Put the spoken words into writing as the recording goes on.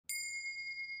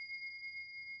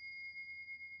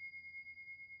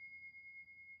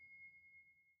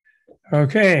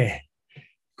Okay,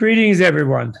 greetings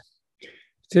everyone.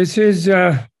 This is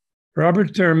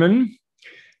Robert Thurman,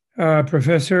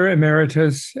 Professor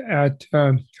Emeritus at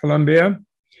Columbia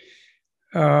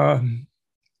of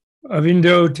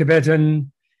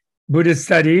Indo-Tibetan Buddhist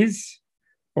Studies,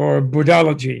 or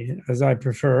Buddhology, as I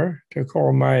prefer to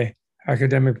call my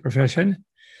academic profession.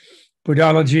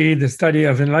 Buddhology, the study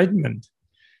of enlightenment,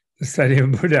 the study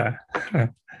of Buddha.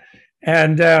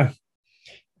 And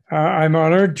I'm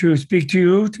honored to speak to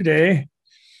you today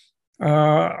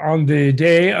on the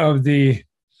day of that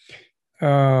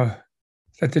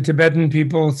the Tibetan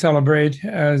people celebrate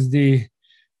as the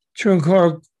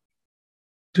Chungkok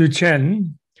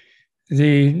Duchen,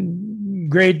 the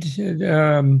great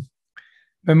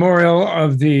memorial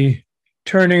of the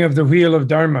turning of the Wheel of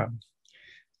Dharma,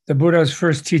 the Buddha's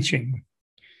first teaching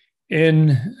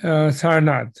in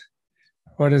Sarnath,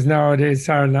 what is nowadays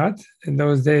Sarnath, in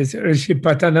those days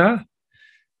Rishipatana,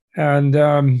 and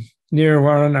near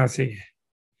Varanasi.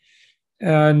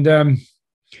 And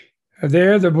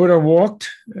there the Buddha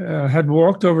had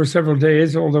walked over several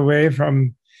days all the way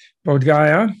from Bodh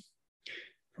Gaya,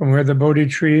 from where the Bodhi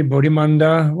tree,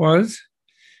 Bodhimanda, was.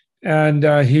 And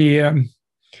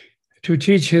to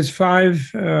teach his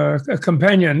 5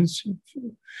 companions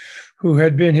who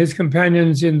had been his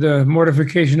companions in the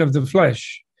mortification of the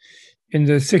flesh, in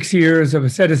the 6 years of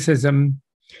asceticism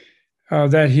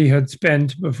that he had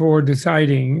spent before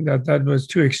deciding that that was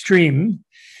too extreme,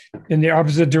 in the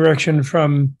opposite direction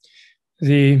from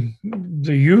the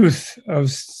youth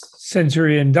of sensual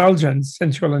indulgence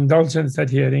that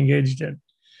he had engaged in.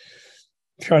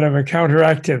 Kind of a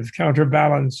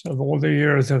counterbalance of all the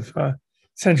years of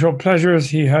sensual pleasures.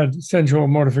 He had sensual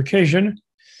mortification,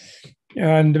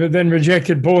 and then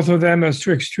rejected both of them as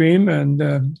too extreme and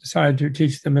decided to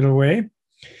teach the middle way.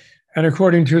 And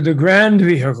according to the grand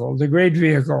vehicle, the great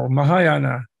vehicle,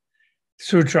 Mahayana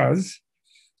Sutras,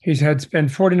 he had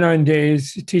spent 49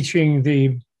 days teaching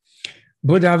the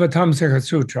Buddhavatamsaka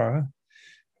Sutra,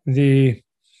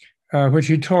 which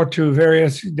he taught to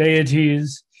various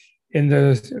deities in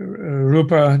the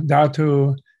Rupa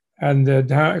Dhatu and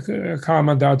the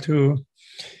Kama Dhatu,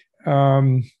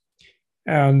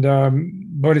 and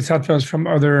bodhisattvas from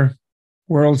other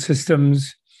world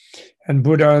systems, and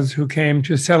Buddhas who came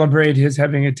to celebrate his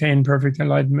having attained perfect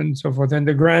enlightenment and so forth, and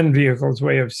the grand vehicle's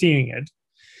way of seeing it,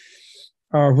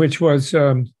 which was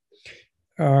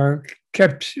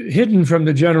kept hidden from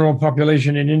the general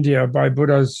population in India by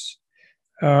Buddha's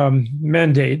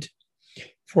mandate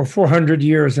for 400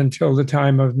 years until the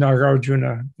time of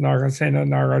Nagarjuna, Nagasena,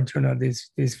 Nagarjuna,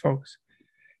 these folks,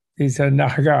 these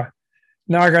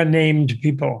Naga-named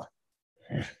people.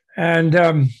 And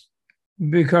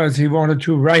because he wanted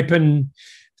to ripen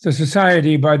the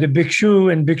society by the Bhikshu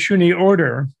and Bhikshuni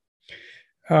order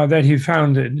that he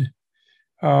founded,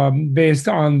 based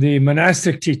on the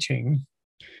monastic teaching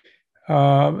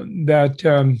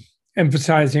that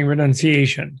emphasizing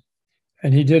renunciation.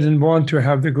 And he didn't want to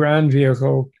have the grand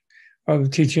vehicle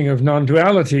of teaching of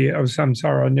non-duality of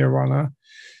samsara nirvana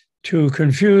to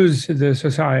confuse the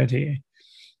society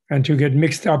and to get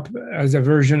mixed up as a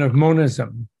version of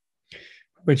monism,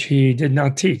 which he did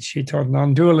not teach. He taught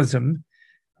non-dualism,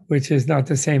 which is not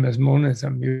the same as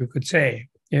monism, you could say.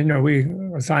 You know, we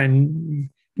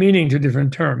assign meaning to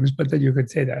different terms, but that you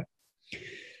could say that.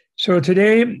 So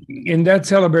today, in that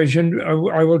celebration,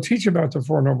 I will teach about the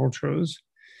Four Noble Truths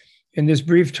in this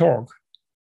brief talk.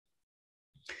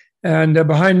 And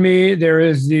behind me, there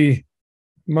is the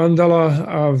mandala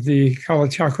of the Kala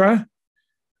Chakra,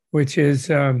 which is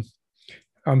I'm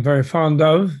very fond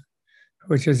of,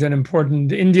 which is an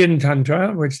important Indian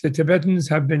Tantra, which the Tibetans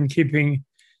have been keeping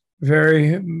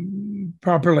very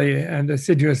properly and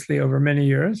assiduously over many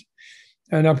years.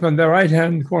 And up on the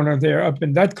right-hand corner there, up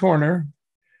in that corner,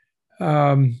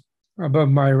 above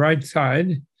my right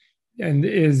side, and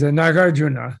is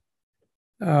Nagarjuna,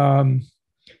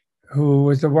 who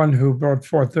was the one who brought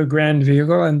forth the grand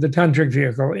vehicle and the tantric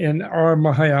vehicle in our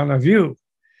Mahayana view,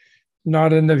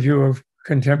 not in the view of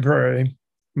contemporary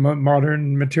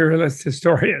modern materialist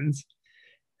historians.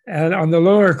 And on the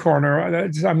lower corner,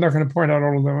 I'm not going to point out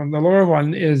all of them, on the lower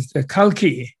one is the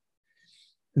Kalki,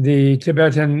 the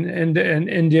Tibetan and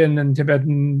Indian and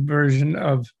Tibetan version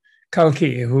of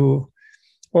Kalki, who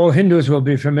all Hindus will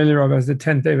be familiar of as the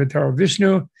 10th avatar of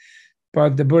Vishnu,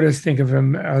 but the Buddhists think of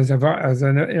him as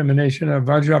an emanation of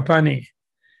Vajrapani,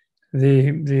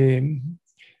 the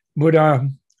Buddha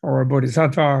or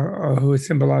Bodhisattva who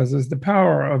symbolizes the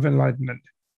power of enlightenment.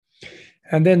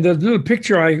 And then the little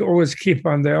picture I always keep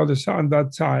on the other side, on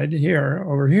that side here,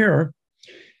 over here,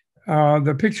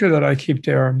 the picture that I keep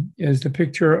there is the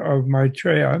picture of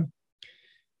Maitreya,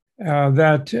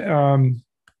 that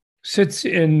sits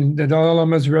in the Dalai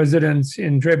Lama's residence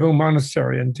in Drepung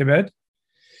Monastery in Tibet,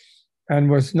 and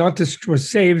was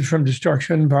saved from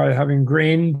destruction by having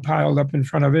grain piled up in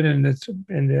front of it in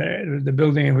the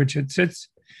building in which it sits.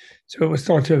 So it was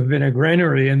thought to have been a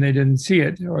granary, and they didn't see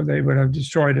it, or they would have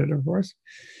destroyed it, of course.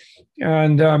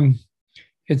 And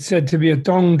it's said to be a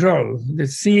tongdro, that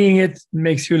seeing it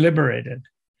makes you liberated.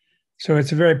 So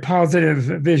it's a very positive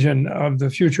vision of the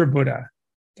future Buddha,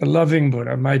 the loving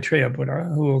Buddha, Maitreya Buddha,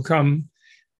 who will come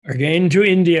again to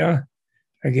India,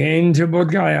 again to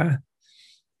Bodh Gaya,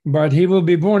 but he will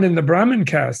be born in the Brahmin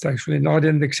caste, actually, not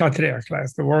in the Kshatriya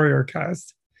class, the warrior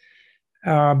caste,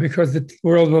 because the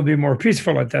world will be more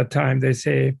peaceful at that time, they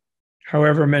say,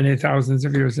 however many thousands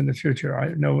of years in the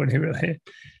future. No one really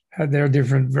had their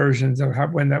different versions of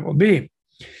when that will be.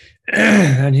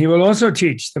 And he will also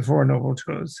teach the Four Noble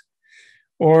Truths,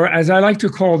 or as I like to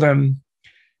call them,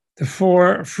 the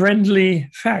four friendly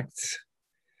facts,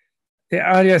 the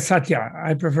Arya Satya.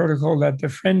 I prefer to call that the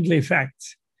friendly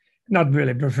facts. Not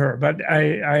really prefer, but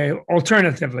I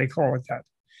alternatively call it that.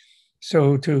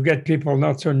 So to get people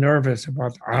not so nervous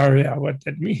about Arya, what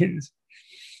that means.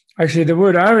 Actually, the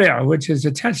word Arya, which is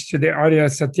attached to the Arya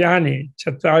Satyani,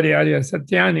 Chattari Arya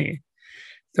Satyani,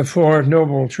 the Four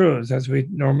Noble Truths, as we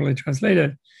normally translate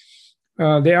it,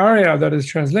 the Arya that is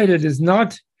translated is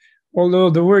not, although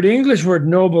the English word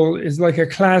noble is like a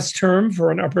class term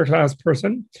for an upper class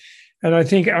person. And I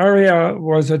think Arya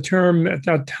was a term at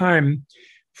that time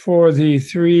for the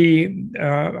three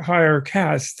higher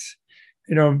castes,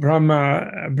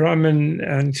 Brahmin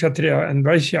and Kshatriya and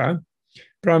Vaishya,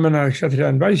 Brahmana, Kshatriya,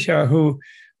 and Vaishya, who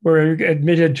were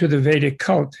admitted to the Vedic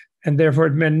cult, and therefore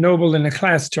it meant noble in a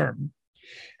class term.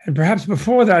 And perhaps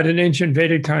before that, in ancient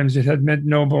Vedic times, it had meant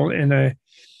noble in a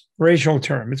racial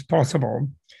term. It's possible,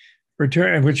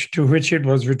 to which it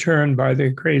was returned by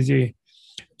the crazy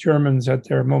Germans at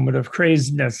their moment of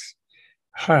craziness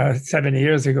 70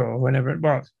 years ago, whenever it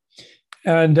was.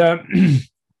 And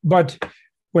but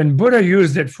when Buddha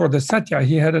used it for the Satya,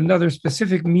 he had another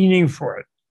specific meaning for it.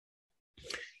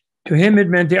 To him, it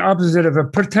meant the opposite of a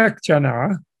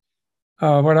pratyekjana,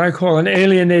 what I call an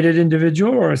alienated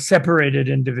individual or a separated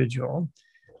individual,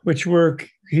 which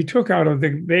he took out of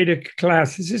the Vedic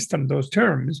class system, those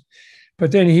terms,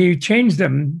 but then he changed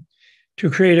them to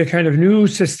create a kind of new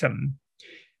system,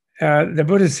 the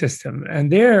Buddhist system.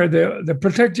 And there, the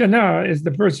pratyekjana is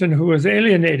the person who is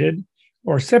alienated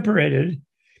or separated,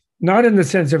 not in the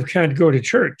sense of can't go to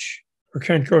church or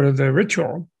can't go to the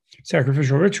ritual,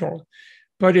 sacrificial ritual,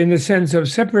 but in the sense of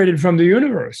separated from the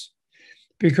universe,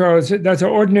 because that's an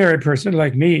ordinary person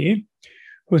like me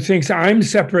who thinks I'm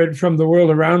separate from the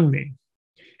world around me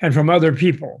and from other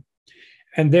people.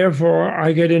 And therefore,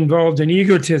 I get involved in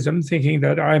egotism, thinking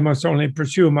that I must only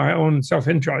pursue my own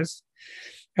self-interest.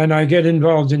 And I get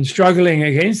involved in struggling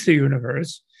against the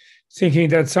universe, thinking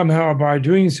that somehow by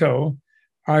doing so,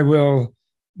 I will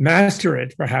master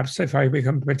it, perhaps if I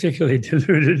become particularly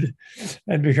deluded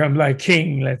and become like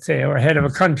king, let's say, or head of a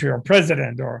country or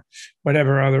president or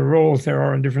whatever other roles there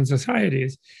are in different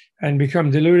societies, and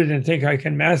become deluded and think I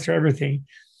can master everything,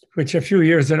 which a few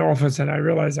years in office and I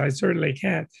realize I certainly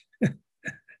can't.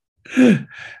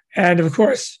 And of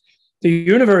course, the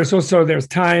universe also, there's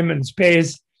time and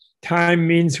space. Time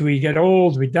means we get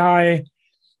old, we die,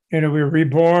 we're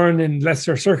reborn in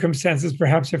lesser circumstances,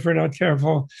 perhaps if we're not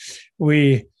careful. Or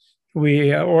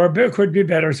it could be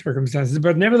better circumstances,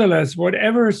 but nevertheless,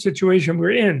 whatever situation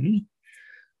we're in,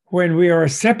 when we are a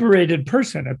separated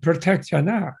person, a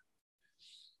pratyekjana,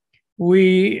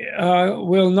 we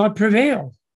will not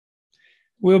prevail.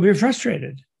 We'll be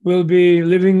frustrated. We'll be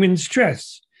living in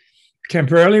stress.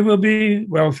 Temporarily, we'll be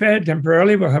well-fed.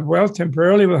 Temporarily, we'll have wealth.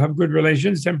 Temporarily, we'll have good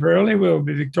relations. Temporarily, we'll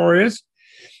be victorious,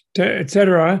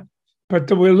 etc. But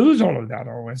we'll lose all of that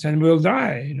always, and we'll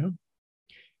die.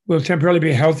 We'll temporarily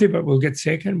be healthy, but we'll get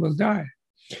sick and we'll die.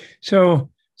 So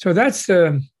that's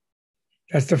the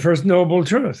first noble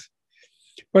truth.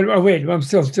 But wait, I'm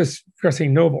still just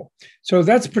discussing noble. So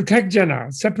that's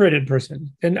pratyekjana, separated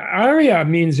person. And Arya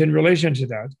means, in relation to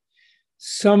that,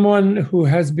 someone who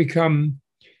has become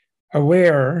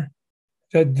aware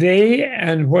that they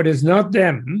and what is not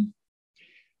them,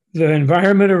 the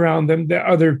environment around them, the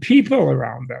other people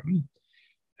around them,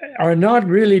 are not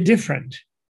really different.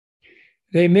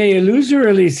 They may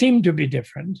illusorily seem to be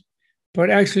different, but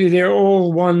actually they're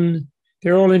all one,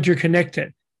 they're all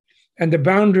interconnected. And the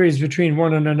boundaries between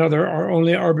one and another are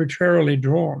only arbitrarily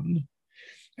drawn.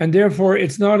 And therefore,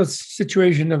 it's not a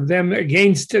situation of them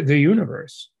against the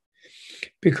universe,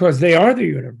 because they are the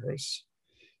universe.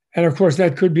 And of course,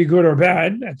 that could be good or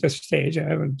bad at this stage. I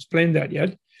haven't explained that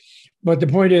yet. But the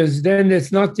point is, then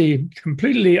it's not the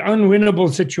completely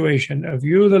unwinnable situation of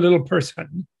you, the little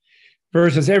person,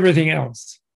 versus everything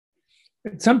else.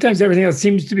 Sometimes everything else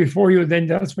seems to be for you, then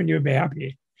that's when you'll be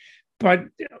happy. But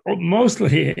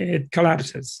mostly it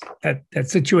collapses. That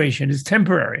situation is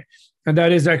temporary. And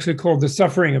that is actually called the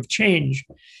suffering of change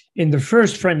in the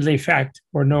first friendly fact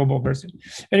or noble person.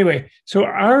 Anyway, so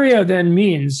Arya then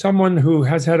means someone who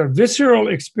has had a visceral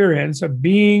experience of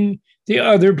being the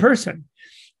other person,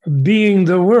 of being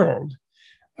the world,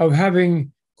 of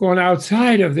having gone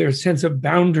outside of their sense of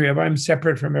boundary of I'm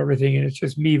separate from everything and it's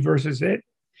just me versus it,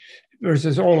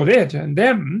 versus all of it and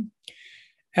them.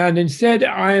 And instead,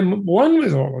 I'm one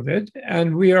with all of it,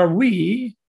 and we are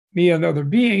me and other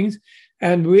beings,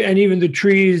 and even the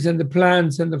trees and the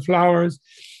plants and the flowers,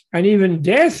 and even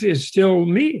death is still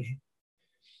me.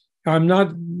 I'm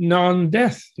not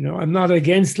non-death, I'm not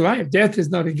against life. Death is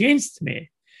not against me.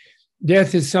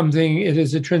 Death is something, it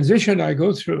is a transition I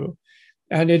go through,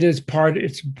 and it's part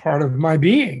of my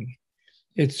being.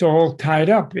 It's all tied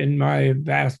up in my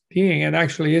vast being. And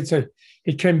actually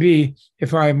it can be,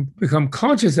 if I become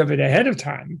conscious of it ahead of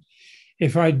time,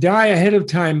 if I die ahead of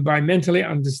time by mentally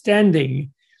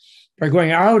understanding, by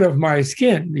going out of my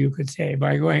skin, you could say,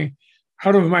 by going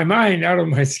out of my mind, out of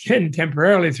my skin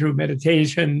temporarily through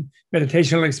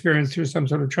meditational experience, through some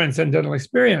sort of transcendental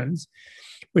experience,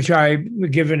 which I were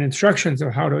given instructions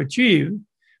of how to achieve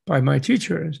by my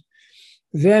teachers,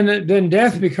 then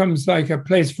death becomes like a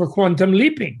place for quantum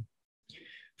leaping,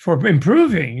 for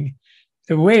improving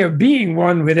the way of being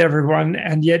one with everyone,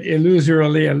 and yet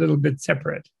illusorily a little bit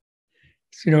separate,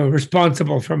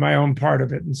 responsible for my own part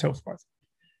of it and so forth.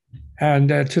 And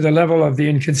to the level of the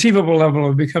inconceivable level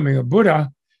of becoming a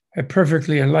Buddha, a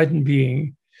perfectly enlightened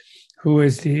being who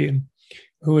is the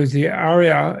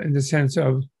Arya in the sense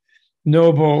of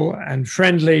noble and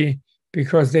friendly,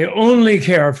 because they only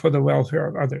care for the welfare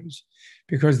of others,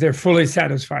 because they're fully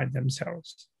satisfied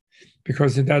themselves,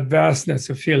 because of that vastness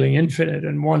of feeling infinite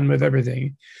and one with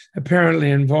everything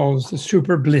apparently involves the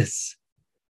super bliss,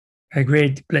 a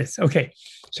great bliss. Okay,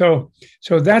 so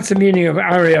that's the meaning of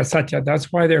Arya Satya.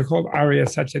 That's why they're called Arya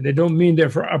Satya. They don't mean they're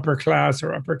for upper class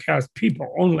or upper caste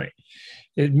people only.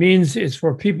 It means it's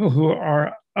for people who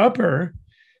are upper,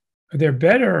 they're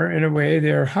better in a way,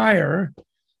 they're higher,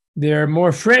 they're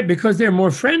more because they're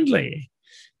more friendly,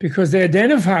 because they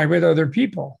identify with other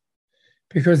people,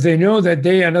 because they know that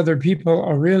they and other people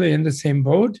are really in the same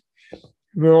boat.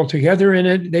 We're all together in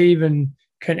it. They even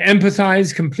can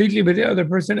empathize completely with the other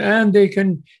person, and they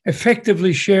can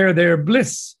effectively share their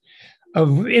bliss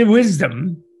of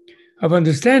wisdom, of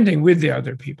understanding with the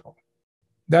other people.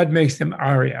 That makes them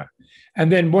Arya.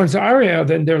 And then once Arya,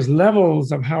 then there's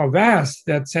levels of how vast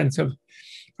that sense of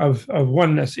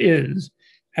oneness is,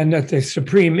 and that the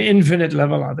supreme infinite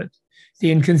level of it,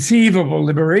 the inconceivable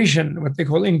liberation, what they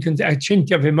call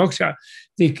achintya vimoksha,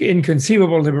 the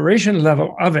inconceivable liberation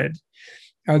level of it,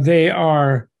 they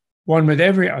are one with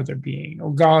every other being,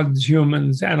 or gods,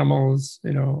 humans, animals,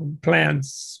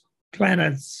 plants,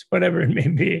 planets, whatever it may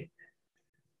be,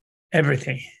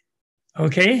 everything.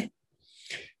 Okay?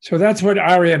 So that's what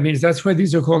Arya means. That's why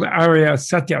these are called Arya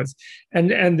Satyas.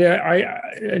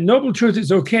 And noble truth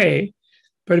is okay,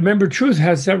 but remember, truth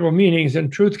has several meanings,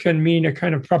 and truth can mean a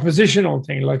kind of propositional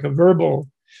thing, like a verbal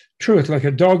truth, like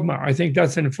a dogma. I think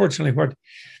that's unfortunately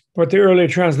what the early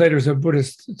translators of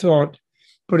Buddhist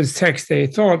texts, they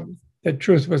thought that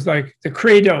truth was like the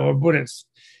credo of Buddhists,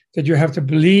 that you have to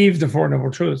believe the Four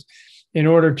Noble Truths in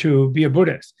order to be a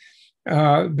Buddhist.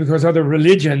 Because other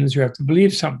religions, you have to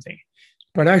believe something.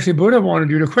 But actually, Buddha wanted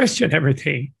you to question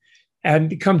everything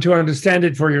and come to understand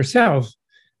it for yourself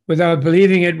without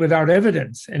believing it, without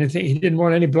evidence. And he didn't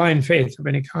want any blind faith of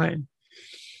any kind.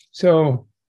 So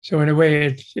in a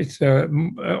way, it's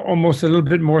almost a little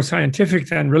bit more scientific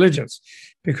than religious,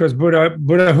 because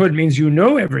Buddhahood means you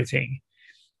know everything.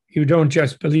 You don't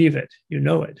just believe it, you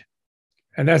know it.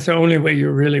 And that's the only way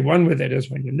you're really one with it, is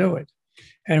when you know it.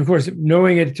 And of course,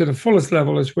 knowing it to the fullest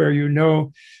level is where you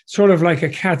know, sort of like a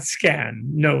CAT scan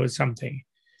knows something.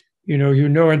 You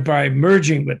know it by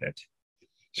merging with it.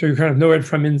 So you kind of know it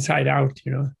from inside out,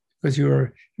 because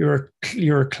you're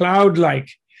a cloud-like,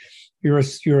 you're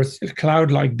a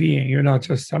cloud-like being. You're not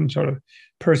just some sort of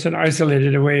person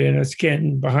isolated away in a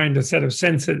skin behind a set of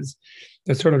senses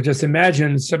that sort of just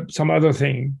imagines some other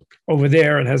thing over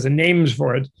there and has the names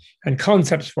for it and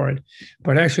concepts for it,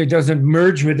 but actually doesn't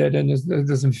merge with it and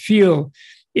doesn't feel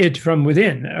it from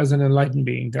within as an enlightened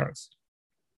being does.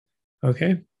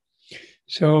 Okay?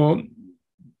 So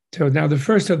now the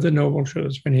first of the Noble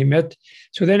Truths, when he met,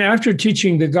 so then after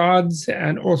teaching the gods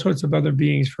and all sorts of other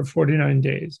beings for 49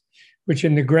 days, which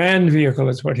in the grand vehicle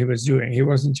is what he was doing. He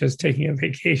wasn't just taking a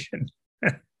vacation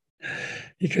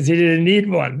because he didn't need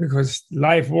one, because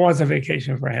life was a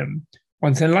vacation for him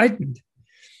once enlightened,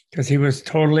 because he was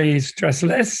totally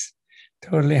stressless,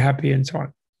 totally happy, and so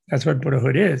on. That's what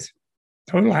Buddhahood is,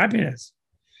 total happiness.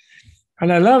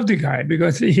 And I love the guy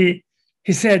because he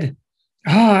said,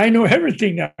 I know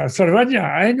everything now, Sarvajna,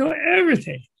 I know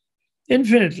everything,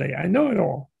 infinitely, I know it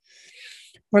all.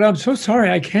 But I'm so sorry,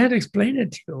 I can't explain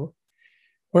it to you.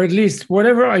 Or at least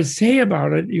whatever I say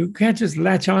about it, you can't just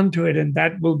latch onto it and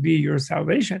that will be your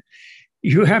salvation.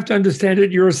 You have to understand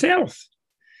it yourself.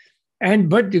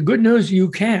 But the good news, you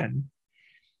can.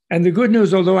 And the good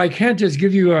news, although I can't just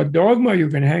give you a dogma you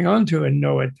can hang on to and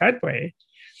know it that way,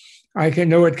 I can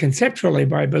know it conceptually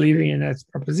by believing in that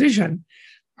proposition.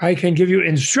 I can give you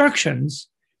instructions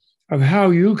of how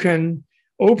you can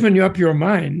open up your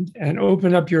mind and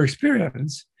open up your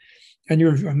experience and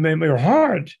your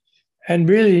heart and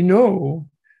really know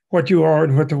what you are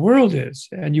and what the world is.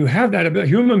 And you have that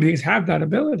ability. Human beings have that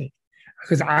ability.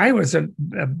 Because I was a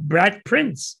brat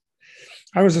prince.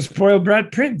 I was a spoiled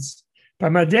brat prince by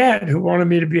my dad, who wanted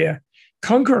me to be a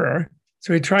conqueror.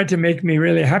 So he tried to make me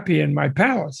really happy in my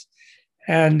palace.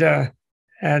 And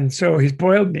so he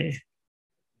spoiled me.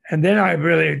 And then I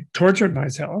really tortured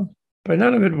myself, but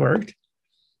none of it worked.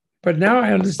 But now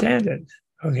I understand it,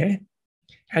 okay?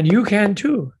 And you can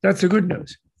too. That's the good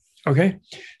news, okay?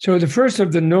 So the first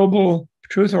of the noble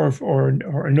truth or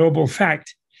a noble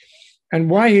fact, and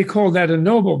why he called that a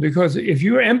noble, because if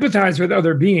you empathize with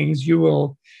other beings, you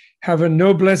will have a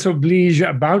noblesse oblige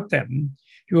about them.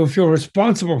 You will feel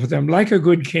responsible for them, like a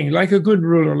good king, like a good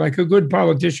ruler, like a good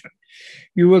politician.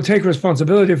 You will take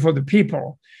responsibility for the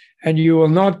people, and you will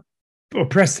not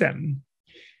oppress them.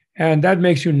 And that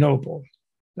makes you noble.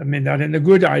 I mean, that in the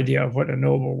good idea of what a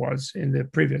noble was in the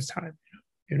previous time,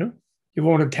 you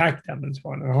won't attack them and so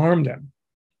on and harm them,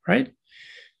 right?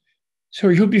 So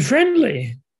you'll be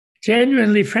friendly,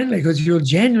 genuinely friendly, because you'll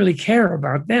genuinely care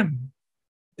about them.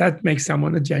 That makes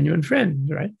someone a genuine friend,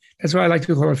 right? That's why I like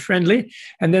to call it friendly.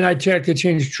 And then I try to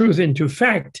change truth into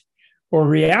fact or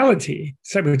reality,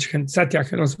 which satya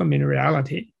can also mean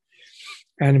reality.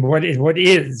 And what is,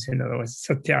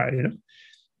 satya,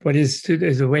 what is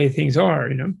the way things are,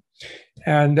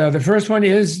 And the first one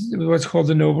is what's called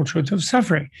the noble truth of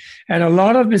suffering. And a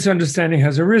lot of misunderstanding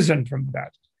has arisen from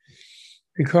that.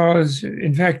 Because,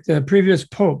 in fact, the previous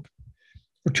pope,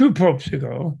 or 2 popes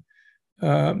ago,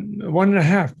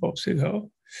 1.5 popes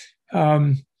ago,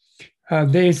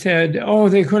 they said,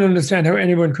 they couldn't understand how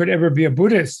anyone could ever be a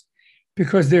Buddhist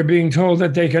because they're being told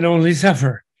that they can only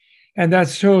suffer. And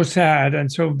that's so sad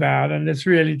and so bad, and it's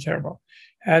really terrible.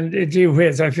 And gee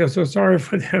whiz, I feel so sorry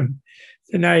for them.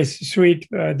 The nice, sweet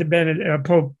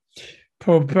Pope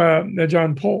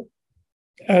John Paul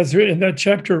has written that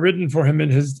chapter written for him in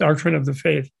his Doctrine of the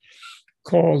Faith,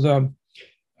 called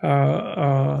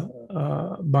by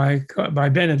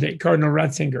Benedict, Cardinal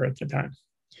Ratzinger at the time,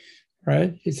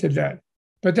 right? He said that.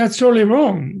 But that's totally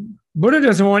wrong. Buddha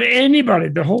doesn't want anybody.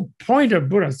 The whole point of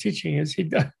Buddha's teaching is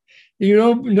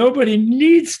nobody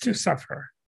needs to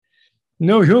suffer.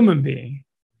 No human being.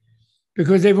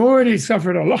 Because they've already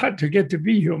suffered a lot to get to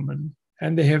be human,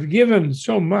 and they have given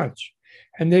so much,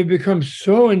 and they've become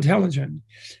so intelligent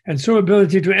and so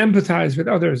ability to empathize with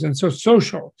others and so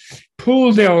social,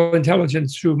 pool their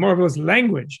intelligence through marvelous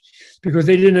language, because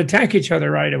they didn't attack each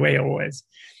other right away always.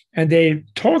 And they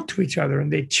talked to each other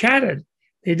and they chatted.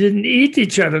 They didn't eat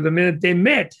each other the minute they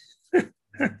met.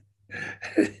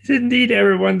 They didn't eat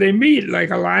everyone they meet like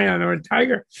a lion or a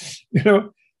tiger,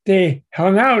 They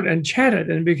hung out and chatted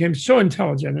and became so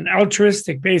intelligent and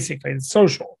altruistic, basically, and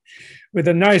social, with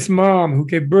a nice mom who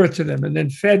gave birth to them and then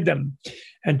fed them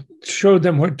and showed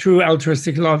them what true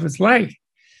altruistic love is like.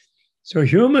 So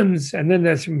humans, and then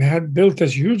had built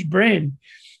this huge brain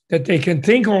that they can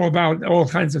think all about all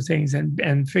kinds of things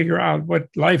and figure out what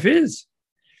life is.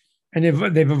 And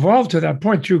they've evolved to that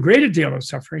point through a great deal of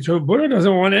suffering. So Buddha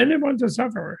doesn't want anyone to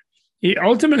suffer. He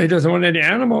ultimately doesn't want any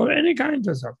animal of any kind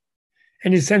to suffer.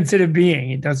 Any sensitive being,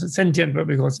 he doesn't, sentient, what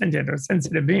we call sentient or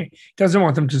sensitive being, he doesn't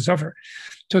want them to suffer.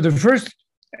 So the first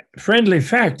friendly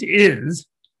fact is,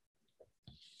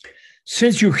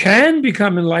 since you can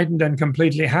become enlightened and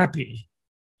completely happy,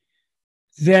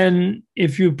 then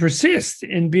if you persist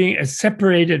in being a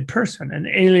separated person, an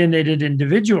alienated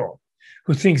individual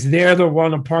who thinks they're the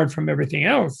one apart from everything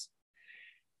else,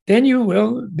 then you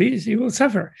will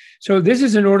suffer. So this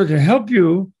is in order to help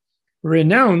you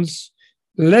renounce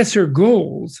lesser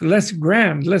goals, less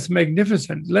grand, less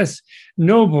magnificent, less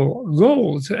noble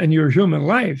goals in your human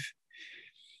life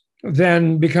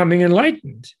than becoming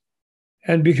enlightened.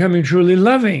 and becoming truly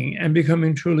loving and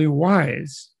becoming truly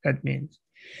wise, that means.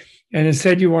 And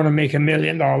instead, you want to make $1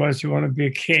 million, you want to be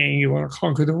a king, you want to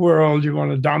conquer the world, you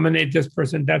want to dominate this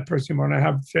person, that person, you want to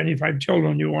have 25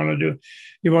 children, you want to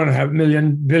have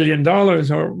 $1 billion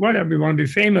or whatever, you want to be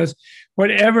famous,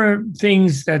 whatever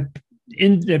things that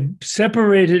in the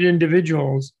separated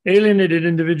individuals, alienated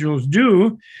individuals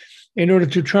do in order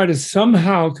to try to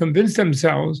somehow convince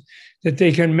themselves that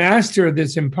they can master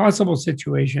this impossible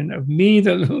situation of me,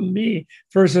 the little me,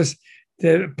 versus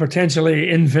the potentially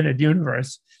infinite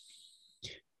universe,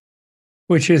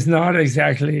 which is not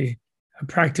exactly a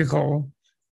practical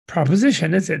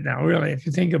proposition, is it now, really? If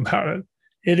you think about it,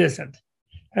 it isn't.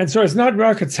 And so it's not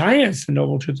rocket science, the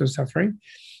noble truth of suffering.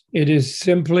 It is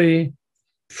simply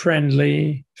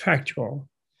friendly, factual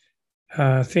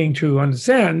thing to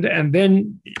understand, and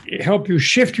then help you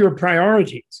shift your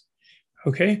priorities,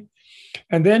 okay?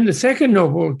 And then the second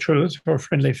noble truth, or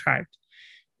friendly fact,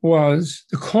 was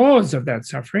the cause of that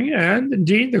suffering. And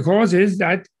indeed, the cause is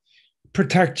that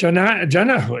protect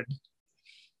janahood,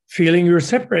 feeling you're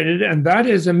separated, and that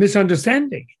is a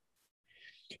misunderstanding.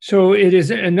 So it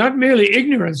is not merely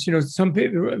ignorance. You know, some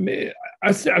people,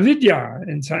 avidya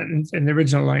in the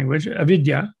original language,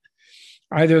 avidya,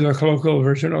 either the colloquial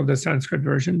version or the Sanskrit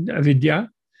version, avidya.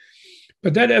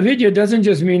 But that avidya doesn't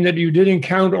just mean that you didn't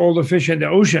count all the fish in the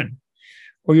ocean,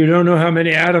 or you don't know how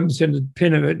many atoms in the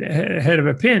pin of it, head of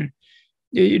a pin.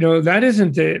 You know,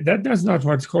 that's not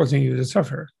what's causing you to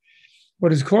suffer.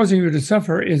 What is causing you to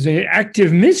suffer is an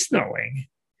active misknowing.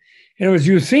 In other words,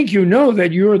 you think you know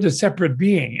that you're the separate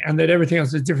being and that everything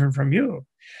else is different from you.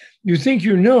 You think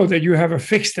you know that you have a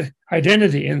fixed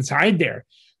identity inside there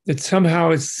that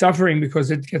somehow is suffering because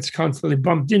it gets constantly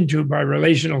bumped into by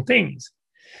relational things.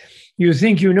 You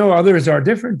think you know others are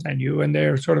different than you and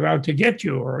they're sort of out to get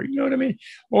you, or you know what I mean?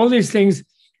 All these things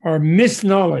are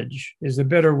misknowledge, is a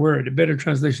better word, a better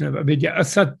translation of avidya,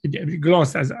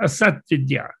 glossed as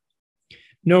asatvidya.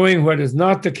 Knowing what is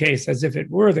not the case as if it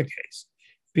were the case,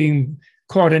 being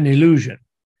caught in illusion,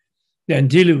 then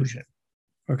delusion.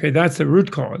 Okay, that's the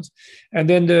root cause. And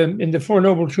then in the Four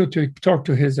Noble Truths, to talk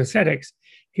to his ascetics,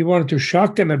 he wanted to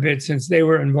shock them a bit since they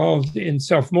were involved in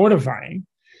self-mortifying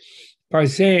by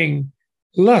saying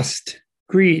lust,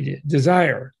 greed,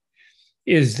 desire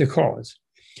is the cause.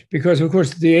 Because, of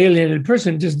course, the alienated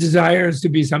person just desires to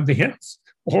be something else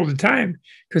all the time,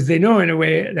 because they know in a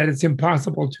way that it's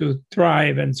impossible to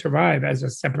thrive and survive as a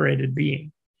separated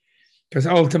being. Because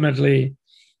ultimately,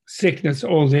 sickness,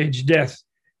 old age, death,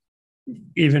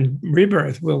 even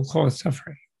rebirth will cause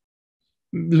suffering.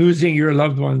 Losing your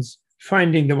loved ones,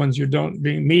 finding the ones you don't,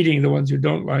 meeting the ones you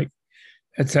don't like,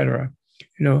 etc.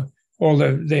 You know,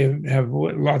 they have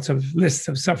lots of lists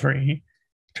of suffering,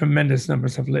 tremendous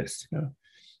numbers of lists. You know?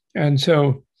 And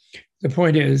so the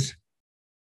point is,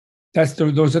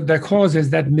 that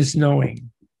causes that misknowing.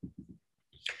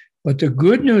 But the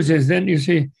good news is then you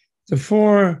see the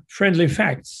four friendly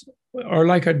facts are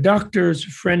like a doctor's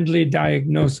friendly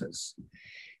diagnosis.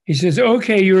 He says,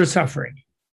 okay, you're suffering.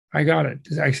 I got it.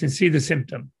 I can see the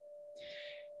symptom.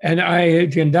 And I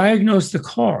can diagnose the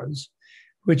cause,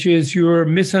 which is your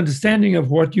misunderstanding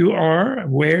of what you are,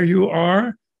 where you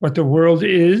are, what the world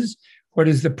is, what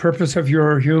is the purpose of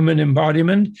your human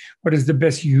embodiment, what is the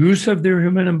best use of their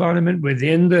human embodiment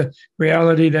within the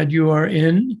reality that you are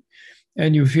in,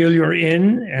 and you feel you're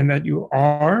in and that you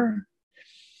are.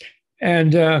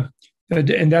 And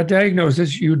in that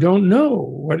diagnosis, you don't know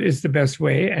what is the best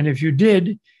way. And if you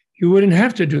did, you wouldn't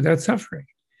have to do that suffering.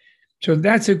 So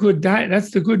that's a good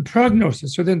that's the good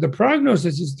prognosis. So then the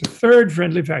prognosis is the third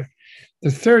friendly fact,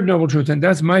 the third noble truth, and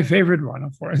that's my favorite one,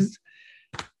 of course,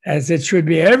 as it should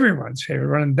be everyone's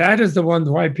favorite one. And that is the one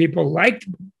why people liked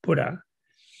Buddha.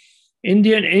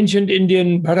 Ancient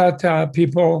Indian Bharata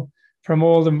people from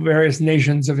all the various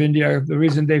nations of India, the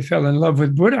reason they fell in love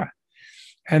with Buddha,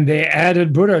 and they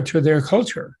added Buddha to their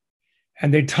culture,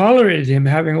 and they tolerated him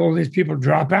having all these people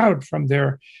drop out from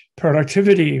their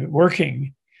productivity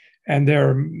working, and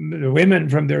the women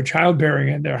from their childbearing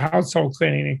and their household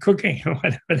cleaning and cooking and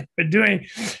whatever they were doing,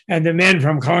 and the men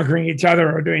from conquering each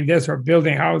other or doing this or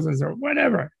building houses or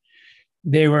whatever.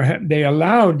 They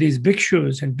allowed these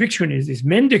bhikshus and bhikshunis, these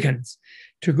mendicants,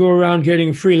 to go around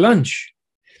getting free lunch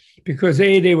because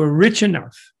they were rich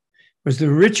enough. It was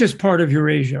the richest part of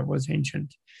Eurasia was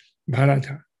ancient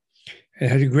Bharata. It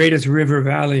had the greatest river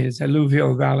valleys,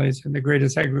 alluvial valleys, and the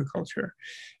greatest agriculture,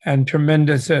 and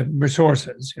tremendous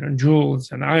resources,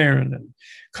 jewels and iron and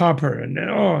copper, and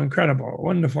incredible,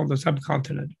 wonderful. The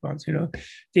subcontinent was,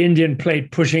 the Indian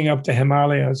plate pushing up the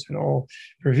Himalayas and all,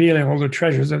 revealing all the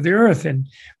treasures of the earth in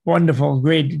wonderful,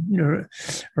 great,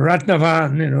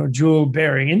 Ratnavan,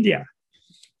 jewel-bearing India.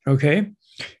 Okay,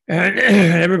 and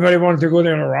everybody wanted to go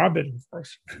there and rob it, of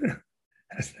course,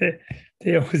 as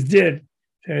they always did.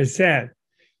 Very sad,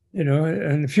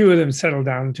 and a few of them settled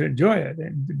down to enjoy it,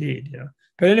 indeed,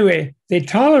 But anyway, they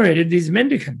tolerated these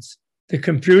mendicants. The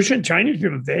Confucian Chinese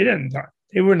people,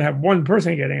 they wouldn't have one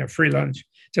person getting a free lunch,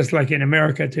 just like in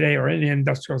America today or any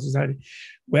industrial society.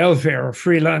 Welfare or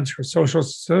free lunch or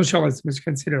socialism is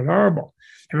considered horrible.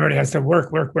 Everybody has to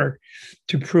work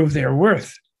to prove their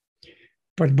worth.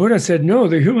 But Buddha said, no,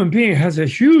 the human being has a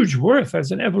huge worth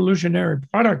as an evolutionary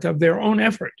product of their own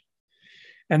effort.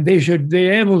 And they should be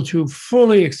able to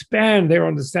fully expand their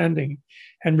understanding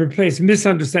and replace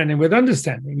misunderstanding with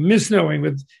understanding, misknowing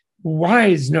with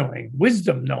wise knowing,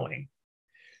 wisdom knowing.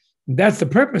 That's the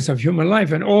purpose of human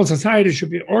life. And all societies should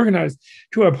be organized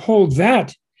to uphold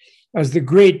that as the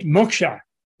great moksha,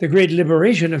 the great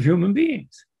liberation of human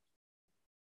beings.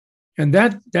 And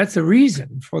that's the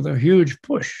reason for the huge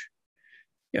push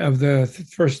of the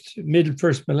first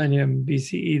millennium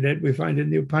BCE that we find in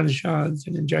the Upanishads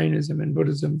and in Jainism and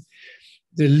Buddhism.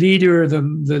 The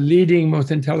leading,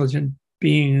 most intelligent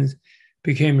beings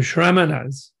became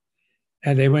shramanas,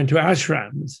 and they went to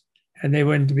ashrams, and they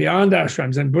went beyond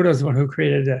ashrams. And Buddha is the one who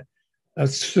created a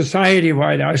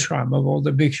society-wide ashram of all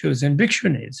the bhikshus and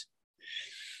bhikshunis,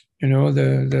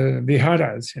 the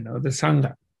viharas, the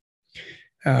sangha.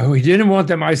 He didn't want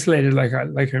them isolated like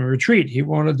a retreat. He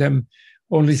wanted them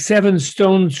only 7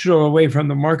 stones throw away from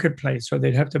the marketplace, so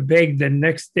they'd have to beg the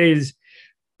next day's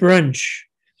brunch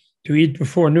to eat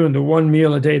before noon, the one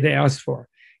meal a day they asked for,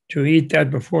 to eat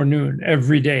that before noon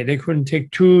every day. They couldn't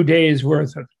take 2 days'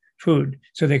 worth of food,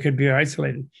 so they could be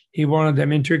isolated. He wanted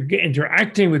them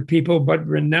interacting with people, but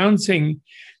renouncing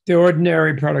the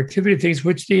ordinary productivity things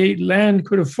which the land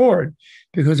could afford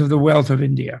because of the wealth of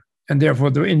India. And therefore,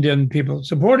 the Indian people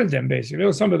supported them, basically.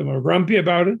 Some of them were grumpy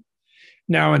about it.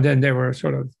 Now and then there were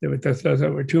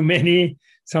too many.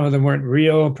 Some of them weren't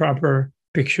real, proper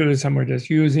bhikshus. Some were just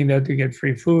using that to get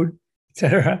free food,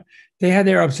 etc. They had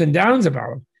their ups and downs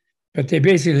about it, but they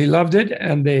basically loved it.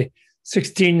 And the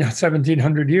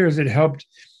 1700 years, it helped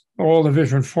all the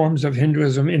different forms of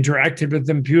Hinduism, interacted with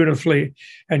them beautifully,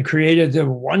 and created the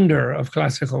wonder of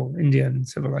classical Indian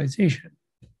civilization.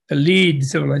 The lead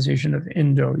civilization of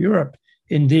Indo-Europe,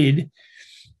 indeed,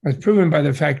 was proven by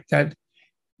the fact that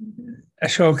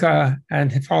Ashoka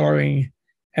and following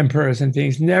emperors and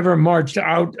things never marched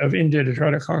out of India to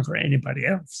try to conquer anybody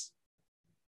else,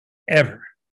 ever.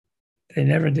 They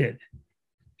never did,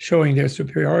 showing their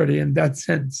superiority in that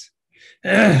sense.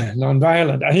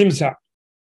 Nonviolent, ahimsa,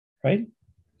 right?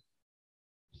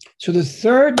 So the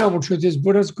third noble truth is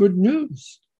Buddha's good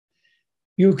news.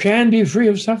 You can be free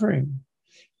of suffering.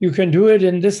 You can do it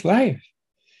in this life,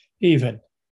 even.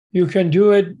 You can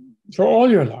do it for all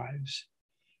your lives.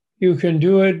 You can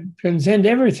do it, transcend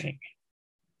everything.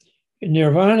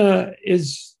 Nirvana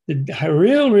is the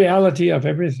real reality of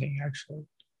everything, actually.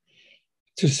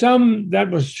 To some,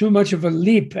 that was too much of a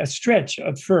leap, a stretch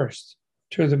at first.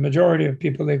 To the majority of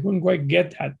people, they couldn't quite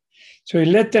get that. So he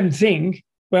let them think,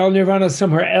 well, Nirvana is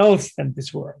somewhere else than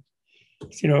this world.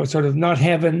 Sort of not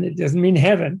heaven. It doesn't mean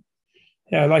heaven,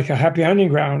 like a happy hunting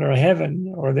ground or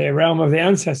heaven or the realm of the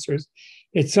ancestors.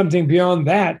 It's something beyond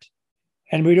that.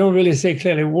 And we don't really say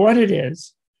clearly what it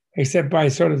is, except by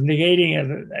sort of negating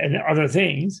other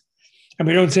things. And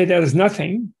we don't say that is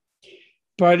nothing,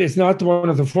 but it's not one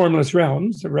of the formless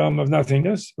realms, the realm of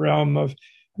nothingness, the realm of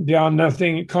beyond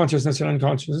nothing, consciousness and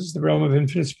unconsciousness, the realm of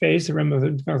infinite space, the realm of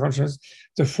infinite consciousness,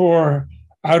 the 4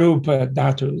 arupa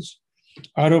dhatus,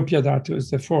 arupya dhatus,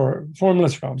 the 4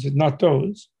 formless realms. It's not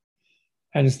those,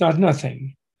 and it's not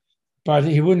nothing. But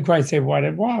he wouldn't quite say what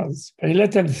it was. But he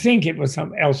let them think it was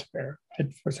some elsewhere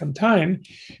for some time,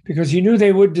 because he knew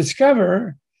they would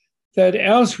discover that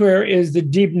elsewhere is the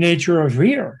deep nature of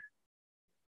here.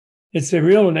 It's the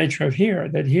real nature of here,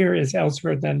 that here is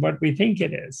elsewhere than what we think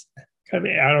it is,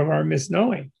 coming out of our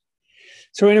misknowing.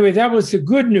 So anyway, that was the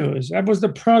good news. That was the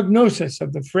prognosis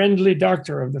of the friendly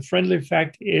doctor, of the friendly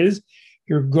fact is,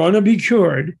 you're going to be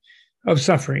cured of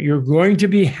suffering. You're going to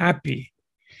be happy.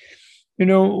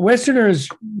 Westerners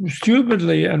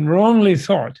stupidly and wrongly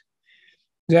thought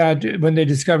that when they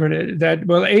discovered it, that,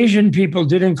 well, Asian people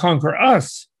didn't conquer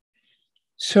us.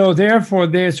 So therefore,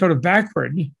 they're sort of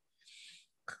backward,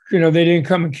 they didn't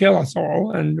come and kill us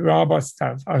all and rob us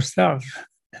our stuff.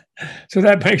 So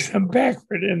that makes them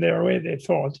backward in their way they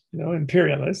thought,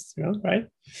 imperialists, right?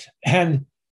 And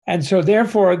so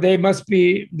therefore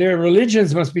their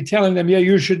religions must be telling them, yeah,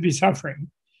 you should be suffering.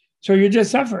 So you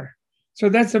just suffer. So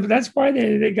that's why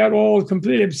they got all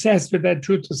completely obsessed with that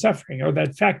truth of suffering, or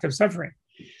that fact of suffering,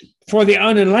 for the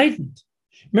unenlightened.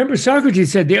 Remember,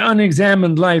 Socrates said the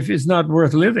unexamined life is not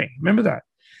worth living. Remember that.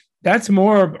 That's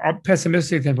more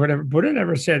pessimistic than whatever Buddha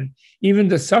never said. Even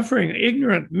the suffering,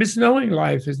 ignorant, misknowing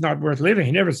life is not worth living.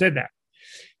 He never said that.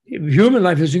 Human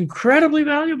life is incredibly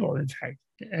valuable, in fact,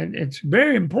 and it's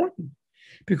very important,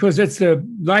 because it's the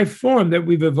life form that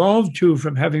we've evolved to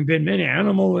from having been many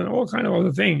animal and all kind of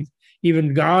other things,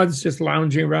 even gods just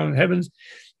lounging around in heavens.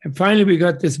 And finally, we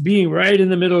got this being right in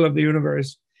the middle of the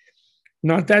universe,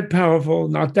 not that powerful,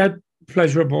 not that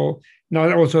pleasurable,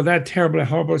 not also that terribly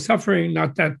horrible suffering,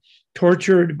 not that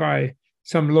tortured by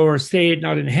some lower state,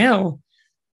 not in hell.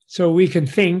 So we can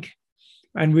think,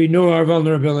 and we know our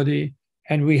vulnerability,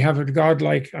 and we have a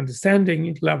godlike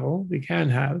understanding level we can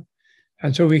have.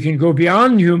 And so we can go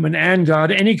beyond human and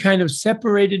God. Any kind of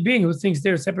separated being who thinks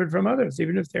they're separate from others,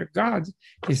 even if they're gods,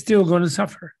 is still going to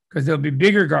suffer, because there'll be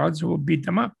bigger gods who will beat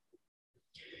them up.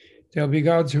 There'll be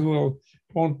gods who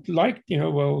won't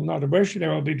will not worship. There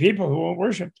will be people who won't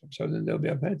worship them. So then they'll be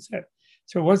upset.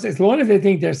 So as long as they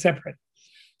think they're separate,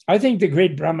 I think the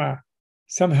great Brahma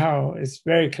somehow is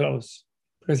very close,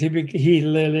 because he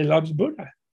really loves Buddha.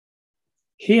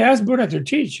 He asked Buddha to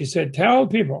teach. He said, tell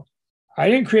people, I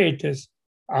didn't create this.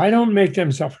 I don't make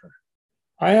them suffer.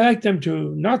 I like them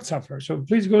to not suffer. So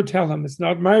please go tell them it's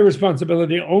not my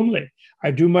responsibility only.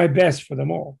 I do my best for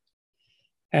them all.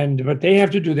 But they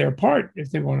have to do their part if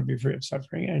they want to be free of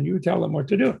suffering, and you tell them what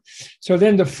to do. So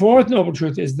then the fourth noble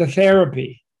truth is the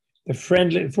therapy,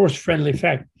 the fourth friendly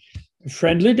fact. The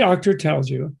friendly doctor tells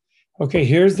you, okay,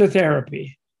 here's the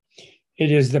therapy.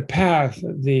 It is the path,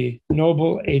 the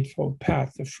noble eightfold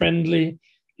path, the friendly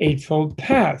eightfold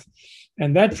path.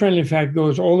 And that friendly fact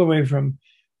goes all the way from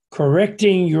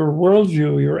correcting your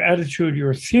worldview, your attitude,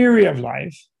 your theory of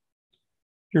life,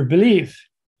 your belief,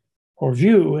 or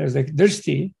view, as the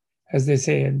drishti, as they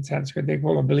say in Sanskrit, they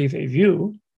call a belief a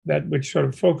view, that which sort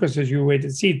of focuses your way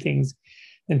to see things,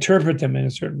 interpret them in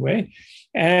a certain way,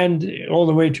 and all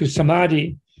the way to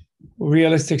samadhi,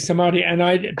 realistic samadhi.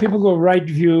 And people go right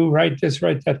view, right this,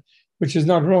 right that, which is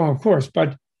not wrong, of course,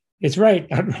 but it's right,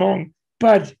 not wrong.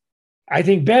 But I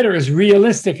think better is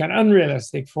realistic and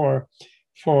unrealistic for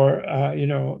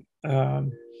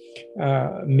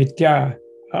mitya,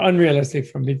 unrealistic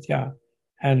for mitya.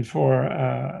 And for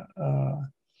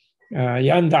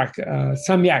yandak,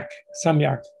 samyak.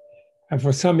 And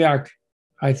for samyak,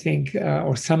 I think,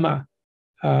 or sama,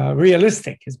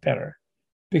 realistic is better.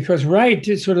 Because right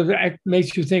is sort of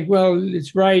makes you think, well,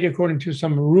 it's right according to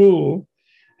some rule.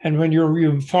 And when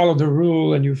you follow the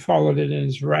rule and you followed it and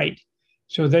it's right.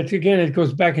 So that, again, it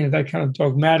goes back into that kind of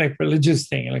dogmatic religious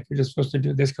thing, like you're just supposed to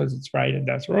do this because it's right and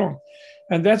that's wrong.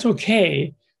 And that's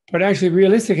okay, but actually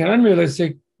realistic and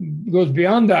unrealistic goes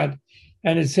beyond that,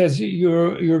 and it says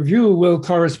your view will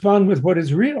correspond with what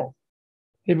is real.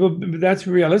 That's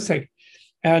realistic,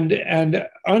 and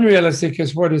unrealistic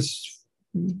is what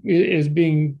is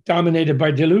being dominated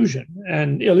by delusion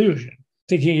and illusion,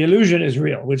 thinking illusion is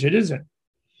real, which it isn't.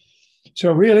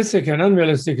 So realistic and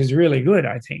unrealistic is really good,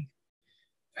 I think.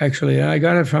 Actually, I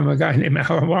got it from a guy named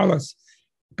Alan Wallace,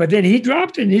 but then he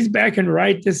dropped it. And he's back and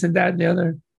right, this and that and the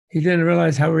other. He didn't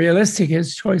realize how realistic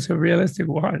his choice of realistic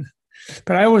was.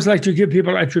 But I always like to give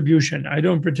people attribution. I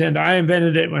don't pretend I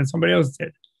invented it when somebody else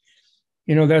did.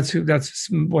 That's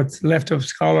what's left of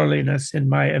scholarliness in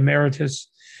my emeritus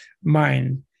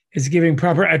mind, is giving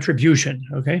proper attribution.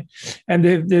 Okay, and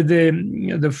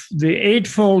the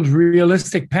eightfold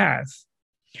realistic path,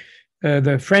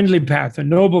 the friendly path, the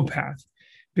noble path,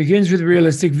 begins with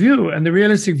realistic view, and the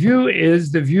realistic view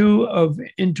is the view of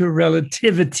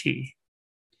interrelativity,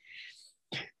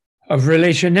 of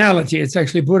relationality. It's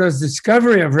actually Buddha's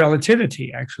discovery of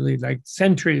relativity, actually, like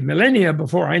millennia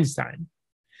before Einstein.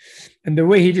 And the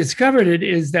way he discovered it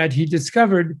is that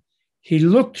he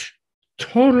looked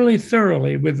totally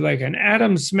thoroughly with like an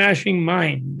atom-smashing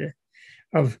mind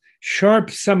of sharp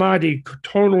samadhi,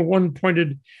 total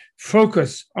one-pointed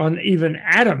focus on even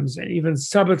atoms and even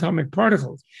subatomic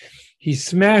particles. He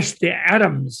smashed the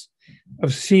atoms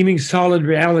of seeming solid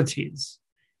realities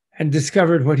and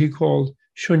discovered what he called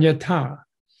shunyata,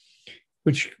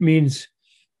 which means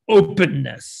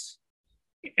openness,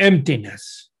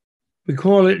 emptiness. We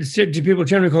call it, people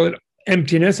generally call it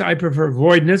emptiness. I prefer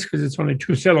voidness because it's only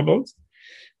 2 syllables,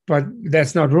 but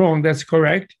that's not wrong, that's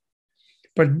correct.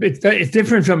 But it's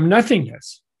different from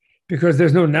nothingness, because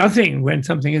there's no nothing when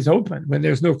something is open. When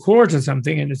there's no core to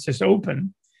something and it's just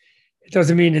open, it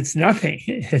doesn't mean it's nothing.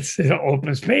 It's an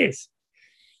open space,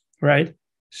 right?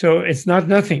 So it's not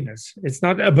nothingness. It's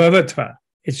not abhavatva.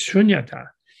 It's shunyata.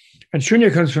 And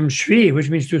shunya comes from shri, which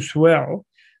means to swell.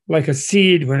 Like a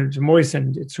seed, when it's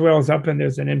moistened, it swells up and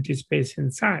there's an empty space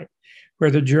inside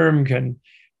where the germ can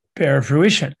bear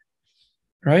fruition,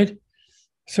 right?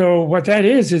 So what that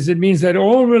is it means that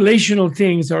all relational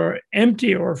things are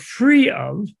empty or free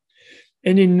of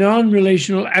any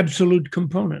non-relational absolute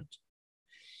component.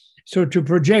 So to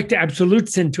project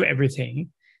absolutes into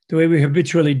everything, the way we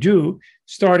habitually do,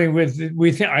 starting with,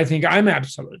 I think I'm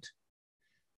absolute,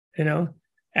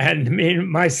 and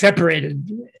my separated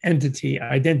entity,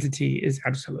 identity is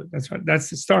absolute. That's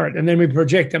the start. And then we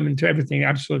project them into everything: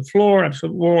 absolute floor,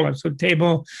 absolute wall, absolute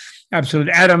table, absolute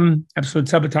atom, absolute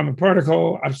subatomic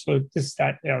particle, absolute this,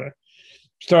 that, the other.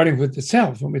 Starting with the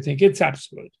self, when we think it's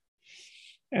absolute.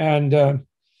 And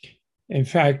in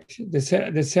fact, the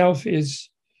self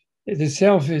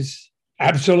is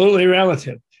absolutely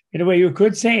relative. In a way, you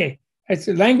could say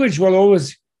language will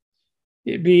always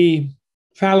be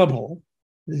fallible.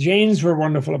 The Jains were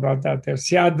wonderful about that. They're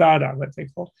syadvada, what they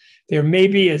call. They're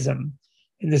maybeism,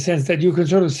 in the sense that you can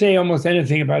sort of say almost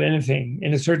anything about anything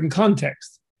in a certain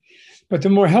context. But the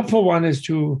more helpful one is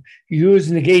to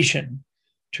use negation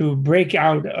to break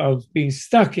out of being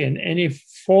stuck in any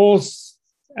false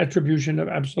attribution of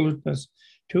absoluteness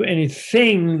to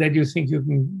anything that you think you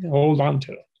can hold on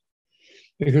to.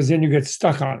 Because then you get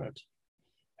stuck on it.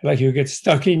 Like you get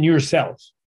stuck in yourself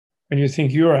when you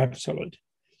think you're absolute.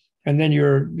 And then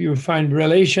you find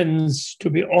relations to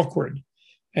be awkward,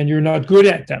 and you're not good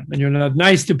at them, and you're not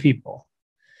nice to people.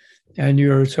 And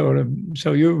you're so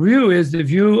your view is the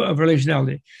view of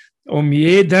relationality. Om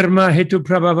ye dharma hetu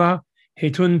prabhava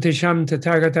hetun tesham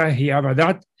tathagata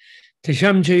hiavadat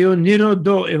tesham chayo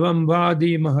nirodho evam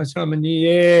vadi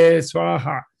mahasamaniye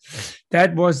swaha.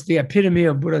 That was the epitome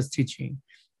of Buddha's teaching,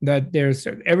 that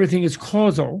everything is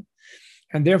causal,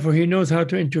 and therefore he knows how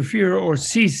to interfere or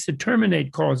cease to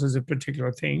terminate causes of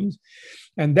particular things.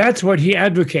 And that's what he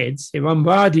advocates,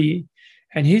 Evambadi.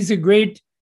 And he's a great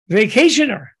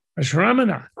vacationer, a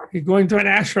shramana. He's going to an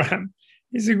ashram.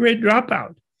 He's a great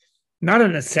dropout, not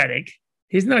an ascetic.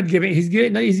 He's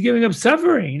giving up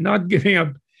suffering, not giving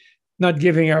up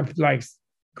like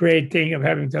great thing of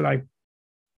having to like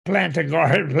plant a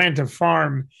garden, plant a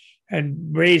farm, and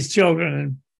raise children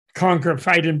and conquer,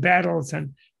 fight in battles,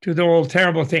 and do the all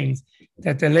terrible things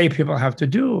that the lay people have to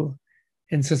do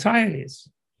in societies.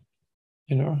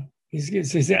 He's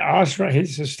ashram.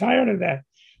 He's just tired of that.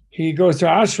 He goes to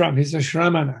ashram. He's a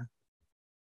shramana.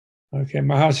 Okay,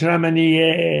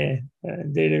 mahashramaniye,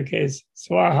 dative case,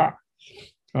 swaha.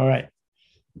 All right.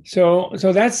 So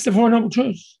that's the Four Noble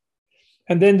Truths.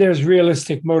 And then there's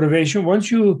realistic motivation.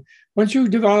 Once you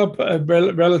develop a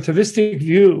relativistic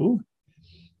view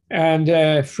and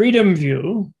a freedom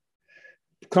view,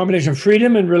 combination of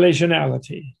freedom and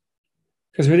relationality.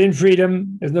 Because within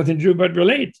freedom, there's nothing to do but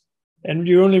relate. And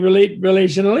you only relate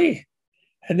relationally.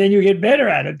 And then you get better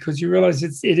at it because you realize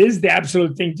it is the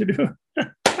absolute thing to do.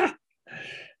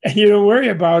 And you don't worry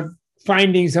about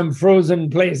finding some frozen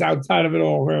place outside of it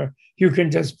all where you can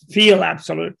just feel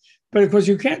absolute. But of course,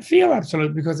 you can't feel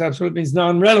absolute because absolute means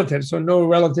non-relative. So no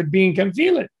relative being can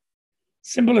feel it.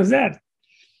 Simple as that.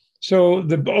 So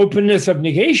the openness of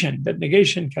negation, that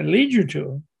negation can lead you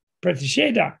to,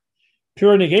 pratisheda,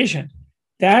 pure negation,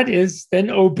 that is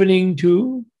then opening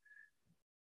to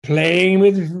playing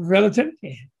with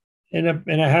relativity in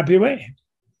a happy way.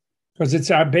 Because it's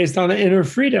based on an inner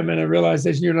freedom and a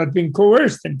realization you're not being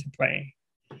coerced into playing.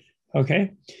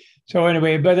 Okay? So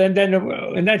anyway, but then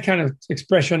in that kind of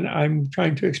expression, I'm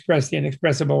trying to express the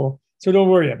inexpressible. So don't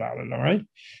worry about it, all right?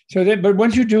 But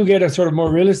once you do get a sort of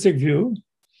more realistic view,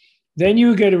 then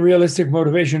you get a realistic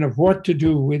motivation of what to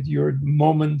do with your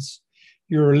moments,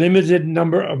 your limited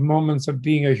number of moments of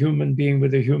being a human being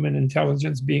with a human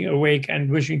intelligence, being awake and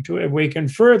wishing to awaken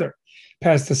further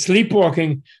past the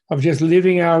sleepwalking of just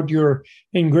living out your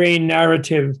ingrained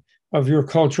narrative of your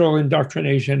cultural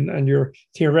indoctrination and your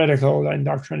theoretical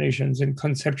indoctrinations and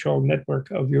conceptual network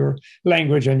of your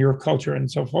language and your culture and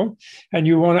so forth. And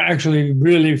you want to actually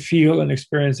really feel and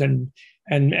experience and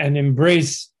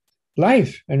embrace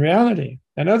life and reality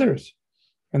and others,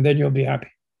 and then you'll be happy.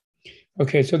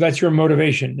 Okay, so that's your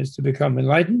motivation, is to become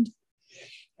enlightened.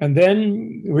 And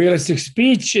then realistic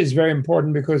speech is very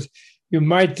important because you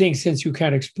might think, since you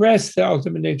can't express the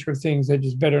ultimate nature of things, that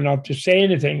it's better not to say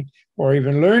anything or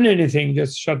even learn anything,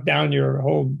 just shut down your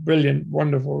whole brilliant,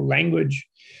 wonderful language,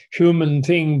 human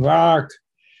thing, vak,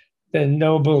 the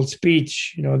noble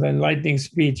speech, the enlightening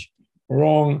speech.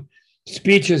 Wrong.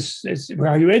 Speech is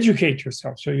how you educate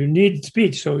yourself. So you need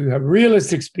speech. So you have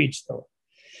realistic speech, though.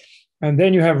 And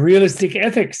then you have realistic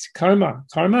ethics, karma.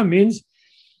 Karma means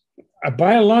a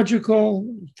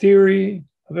biological theory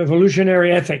of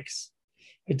evolutionary ethics.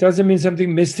 It doesn't mean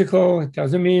something mystical. It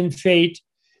doesn't mean fate.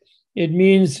 It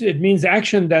means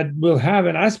action that will have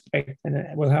an aspect and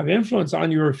it will have influence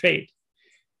on your fate.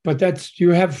 But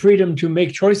you have freedom to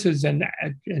make choices and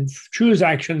choose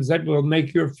actions that will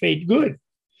make your fate good.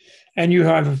 And you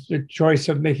have the choice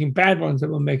of making bad ones that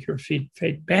will make your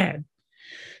fate bad.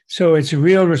 So it's a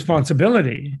real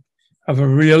responsibility of a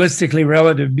realistically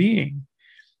relative being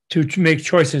to make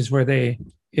choices where they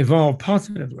evolve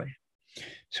positively.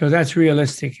 So that's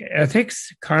realistic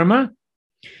ethics, karma.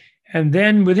 And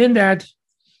then within that,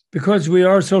 because we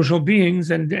are social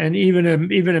beings, and even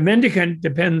a mendicant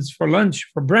depends for lunch,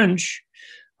 for brunch,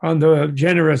 on the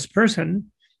generous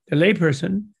person, the lay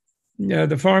person,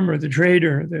 the farmer, the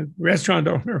trader, the restaurant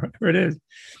owner, whatever it is,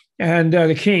 and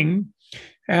the king,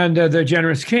 and the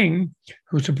generous king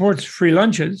who supports free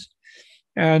lunches.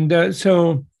 And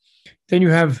so then you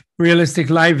have realistic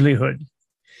livelihood.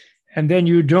 And then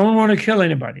you don't want to kill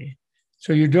anybody.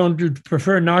 So you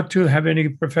prefer not to have any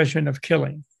profession of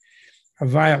killing, of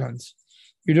violence.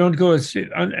 You don't go as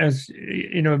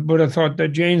Buddha thought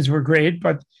that Jains were great,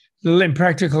 but a little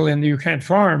impractical in that you can't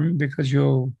farm because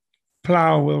you'll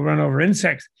plow will run over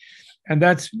insects. And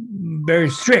that's very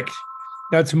strict.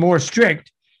 That's more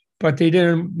strict, but he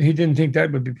didn't think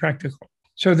that would be practical.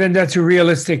 So then that's a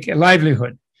realistic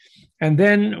livelihood. And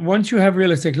then once you have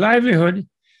realistic livelihood,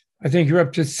 I think you're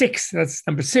up to 6. That's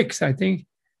number 6, I think.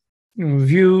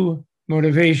 View,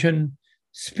 motivation,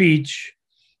 speech,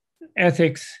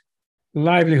 ethics,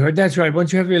 livelihood. That's right.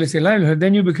 Once you have realistic livelihood,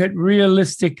 then you become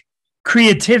realistic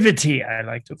creativity, I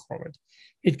like to call it.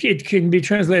 It can be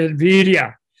translated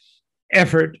virya,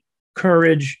 effort,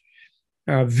 courage,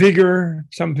 vigor.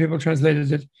 Some people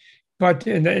translated it, but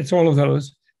it's all of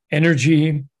those.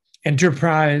 Energy,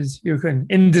 enterprise,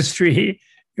 industry,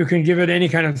 you can give it any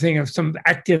kind of thing of some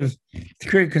active,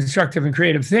 constructive and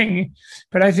creative thing.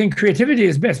 But I think creativity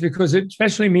is best because it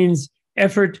especially means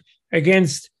effort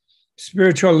against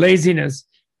spiritual laziness,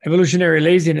 evolutionary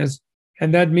laziness.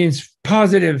 And that means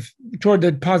positive, toward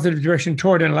the positive direction,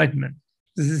 toward enlightenment.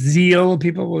 Zeal,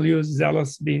 people will use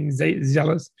zealous, being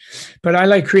zealous. But I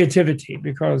like creativity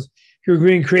because you're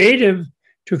being creative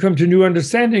to come to new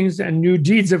understandings and new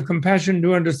deeds of compassion,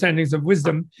 new understandings of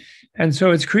wisdom. And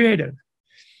so it's creative.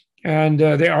 And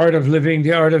the art of living,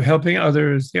 the art of helping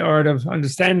others, the art of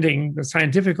understanding, the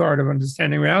scientific art of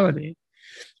understanding reality.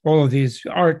 All of these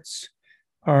arts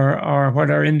are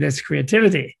what are in this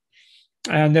creativity.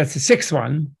 And that's the 6th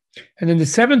one. And then the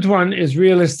 7th one is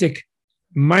realistic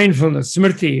mindfulness,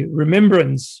 smriti,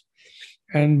 remembrance,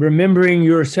 and remembering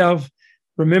yourself,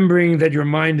 remembering that your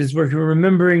mind is working,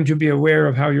 remembering to be aware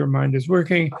of how your mind is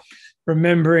working,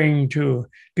 remembering to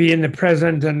be in the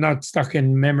present and not stuck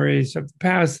in memories of the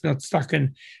past, not stuck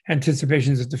in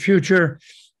anticipations of the future,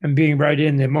 and being right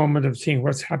in the moment of seeing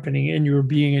what's happening in your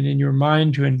being and in your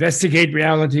mind to investigate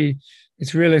reality.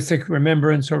 It's realistic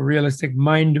remembrance or realistic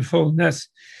mindfulness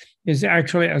is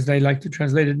actually, as they like to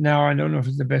translate it now, I don't know if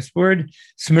it's the best word,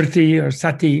 smriti or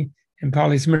sati in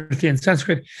Pali, smriti in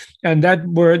Sanskrit. And that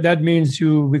word, that means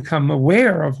you become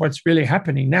aware of what's really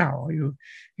happening now.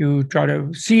 You try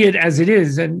to see it as it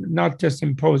is and not just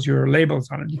impose your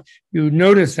labels on it. You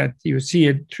notice that you see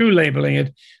it through labeling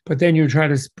it, but then you try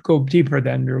to go deeper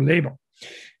than your label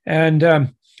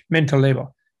and mental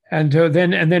label. And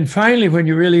then finally, when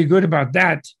you're really good about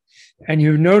that, and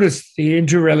you've noticed the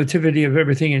interrelativity of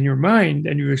everything in your mind,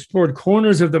 and you've explored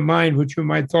corners of the mind which you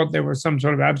might thought there was some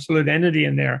sort of absolute entity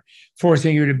in there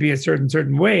forcing you to be a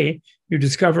certain way, you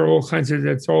discover all kinds of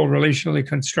that's all relationally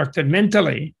constructed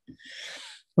mentally.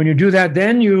 When you do that,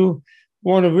 then you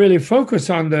want to really focus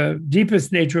on the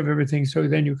deepest nature of everything. So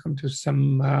then you come to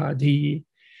samadhi.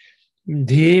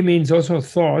 Dhi means also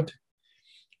thought.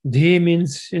 Dhi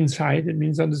means insight. It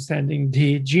means understanding.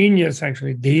 Dhi, genius,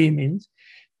 actually. Dhi means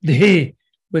Dhi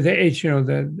with the H,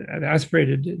 the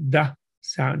aspirated da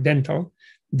sound, dental.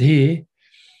 Dhi.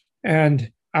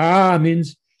 And ah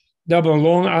means double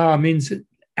long ah means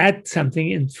at something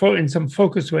in some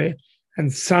focused way.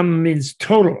 And sam means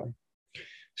totally.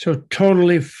 So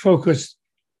totally focused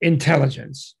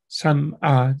intelligence,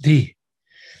 samadhi.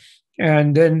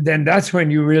 And then that's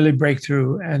when you really break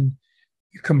through, and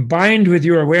combined with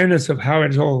your awareness of how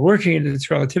it's all working in its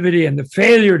relativity and the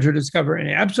failure to discover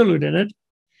any absolute in it,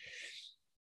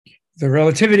 the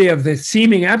relativity of the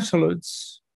seeming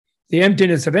absolutes, the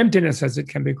emptiness of emptiness, as it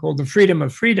can be called, the freedom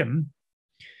of freedom,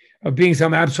 of being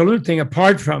some absolute thing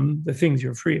apart from the things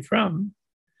you're free from.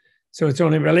 So it's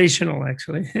only relational,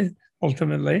 actually,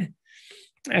 ultimately.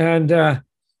 And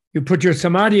you put your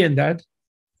samadhi in that,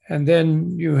 and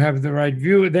then you have the right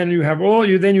view. Then you have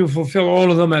then you fulfill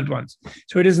all of them at once.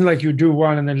 So it isn't like you do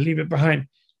one and then leave it behind.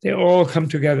 They all come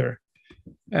together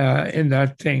in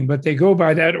that thing, but they go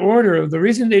by that order. The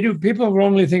reason they do, people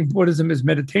wrongly think Buddhism is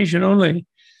meditation only,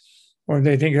 or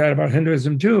they think that about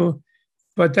Hinduism too,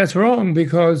 but that's wrong,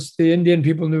 because the Indian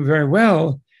people knew very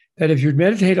well that if you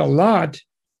meditate a lot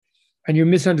and you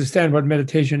misunderstand what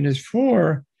meditation is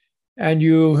for, and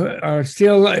you are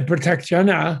still a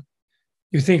pratyekjana,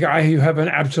 you think you have an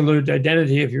absolute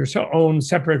identity of your own,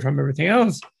 separate from everything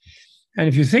else. And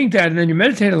if you think that and then you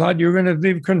meditate a lot, you're going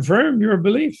to confirm your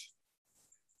belief.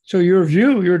 So your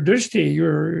view, your drishti,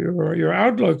 your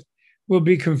outlook will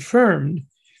be confirmed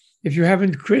if you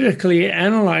haven't critically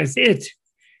analyzed it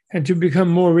and to become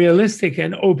more realistic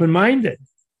and open-minded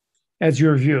as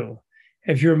your view.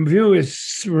 If your view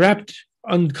is wrapped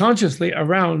unconsciously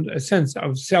around a sense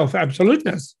of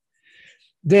self-absoluteness,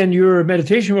 then your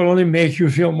meditation will only make you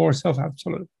feel more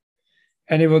self-absolute.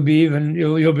 And it will be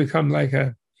you'll become like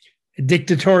a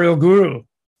dictatorial guru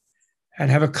and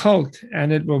have a cult,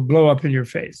 and it will blow up in your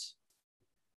face,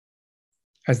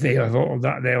 as they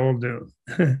all do.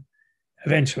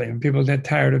 Eventually, when people get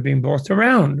tired of being bossed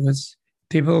around,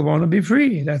 people want to be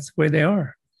free. That's the way they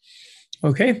are.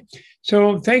 Okay,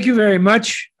 so thank you very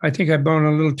much. I think I've gone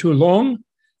a little too long.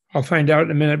 I'll find out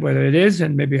in a minute whether it is,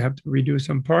 and maybe have to redo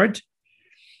some part.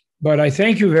 But I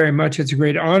thank you very much. It's a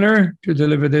great honor to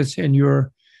deliver this in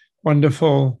your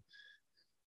wonderful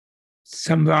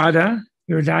samvada,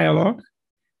 your dialogue.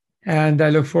 And I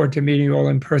look forward to meeting you all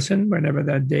in person whenever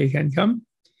that day can come.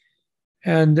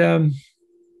 And Sarva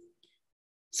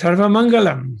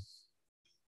Mangalam,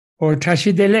 or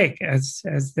Tashi Delek,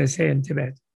 as they say in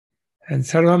Tibet. And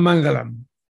Sarva Mangalam,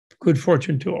 good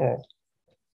fortune to all.